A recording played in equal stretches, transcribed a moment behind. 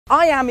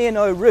I am in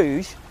Eau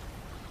Rouge,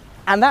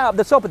 and that up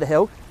the top of the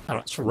hill. Oh,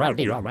 that's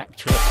rowdy,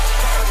 actually.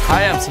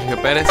 Hi, I'm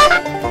Sergio Perez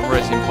from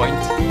Racing Point.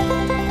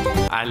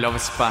 I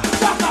love Spa.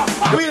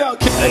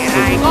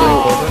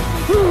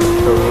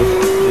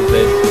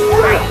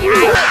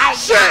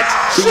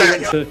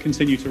 To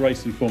continue to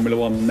race in Formula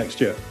One next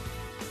year?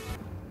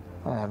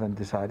 I haven't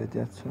decided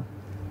yet, so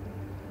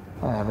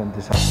I haven't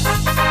decided.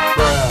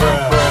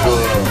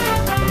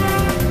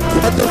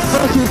 What the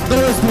fuck is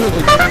this,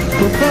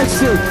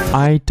 man?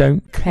 I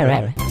don't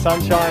care.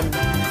 Sunshine.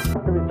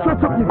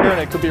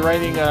 It could be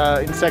raining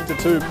in Sector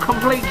 2.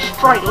 Complete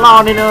straight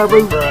line in her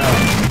roof.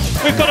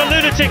 We've got a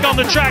lunatic on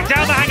the track,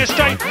 down the hanger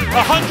straight,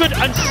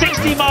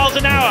 160 miles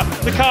an hour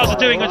the cars are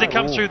doing as they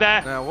come through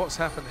there. Now, what's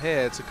happened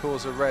here to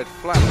cause a red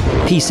flag?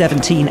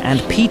 P17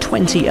 and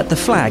P20 at the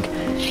flag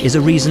is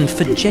a reason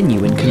for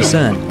genuine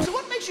concern. So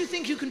what makes you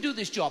think you can do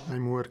this job?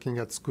 I'm working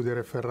at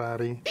Scuderia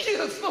Ferrari.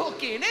 You're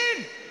fucking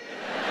in!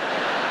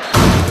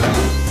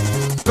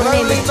 But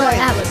only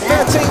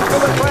 13th for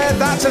Leclerc,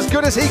 that's as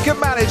good as he can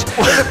manage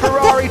with a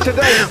Ferrari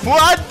today.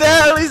 What the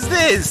hell is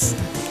this?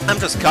 I'm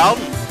just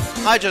Carlton.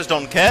 I just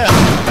don't care.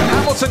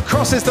 Hamilton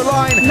crosses the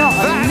line.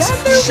 That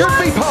should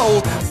be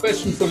pole.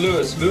 Question for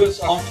Lewis. Lewis,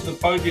 after the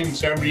podium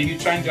ceremony, you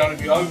changed out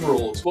of your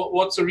overalls.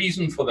 What's the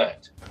reason for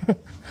that?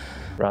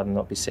 Rather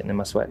not be sitting in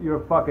my sweat. You're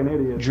a fucking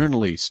idiot.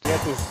 Journalist.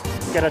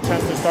 Get a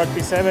chance to start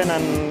P7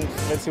 and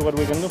let's see what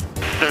we can do.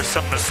 There's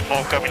some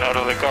smoke coming out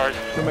of the car.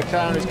 The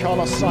McLaren is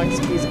Carlos Sainz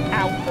is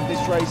out of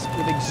this race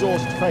with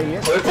exhaust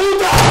failure.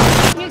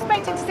 Are you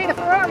expecting to see the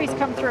Ferraris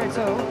come through at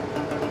all?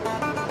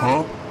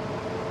 Huh?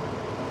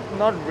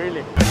 Not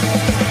really.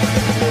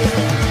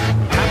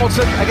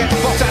 Hamilton against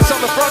Bottas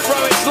on the front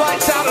row. It's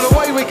lights out and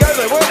away we go.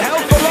 They weren't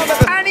held for long.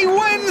 And he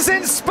wins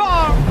in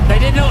Spa. They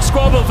did not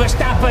squabble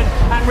Verstappen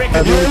and Rick.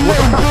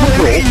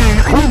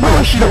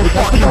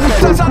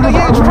 Bottas under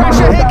huge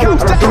pressure. Here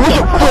comes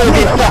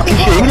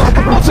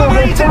Hamilton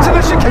leads into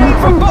the chicane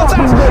from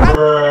Bottas.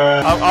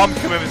 I'm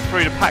coming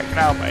through the pack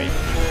now, mate.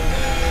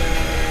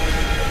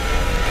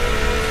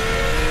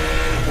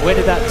 Where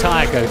did that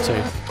tyre go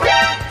to?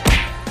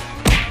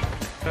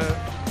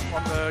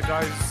 On the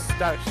guy's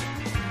dash.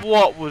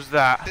 What was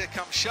that? Here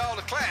comes Charles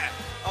Leclerc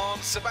on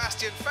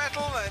Sebastian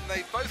Vettel, and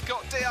they both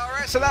got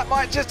DRS, so that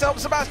might just help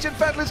Sebastian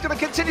Vettel, who's going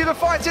to continue to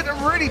fight it and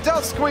really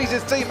does squeeze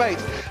his teammate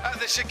at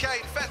the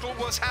chicane. Vettel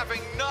was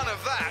having none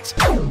of that.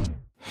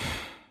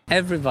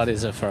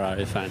 Everybody's a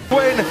Ferrari fan.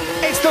 Win,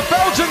 it's the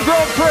Belgian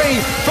Grand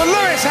Prix for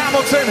Lewis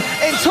Hamilton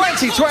in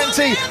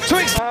 2020.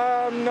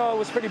 No, it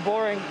was pretty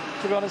boring.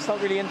 To be honest,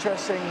 not really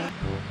interesting.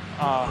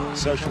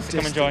 Social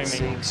come and join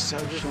me.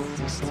 Social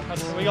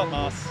distancing. We got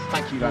Mars.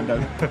 Thank you,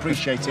 Lando.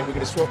 Appreciate it. We're going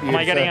to swap you. Am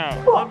I getting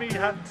out? Let me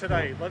have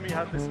today. Let me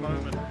have this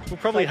moment. We'll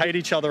probably hate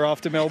each other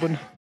after Melbourne.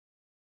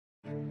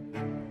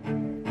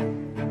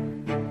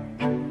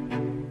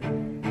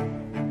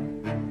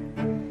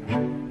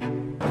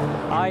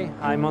 Hi,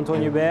 I'm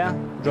Antoine Hubert,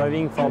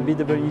 driving for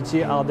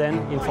BWT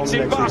Ardennes in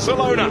Formula 2.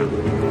 Barcelona.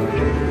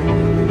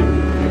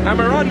 And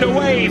we're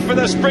underway for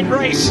the sprint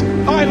race.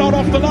 Hylot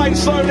off the line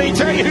slowly.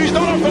 Tell you who's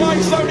not off the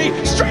line slowly.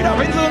 Straight up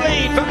into the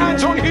lead for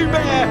Antoine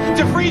Hubert.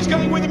 De Vries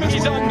going with him as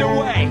he's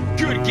underway.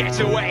 Good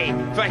getaway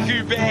for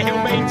Hubert.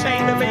 He'll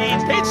maintain the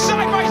lead. It's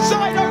side by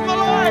side over the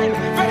line.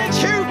 But it's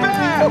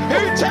Hubert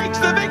who takes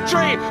the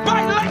victory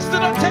by less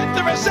than a tenth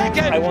of a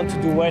second. I want to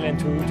do well and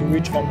to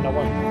reach Formula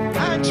 1.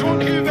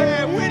 Antoine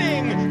Hubert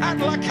winning at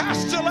La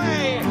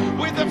Castellet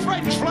with the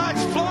French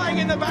flags flying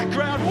in the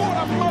background. What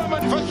a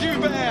moment for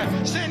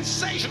Hubert.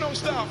 Sensational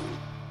stuff.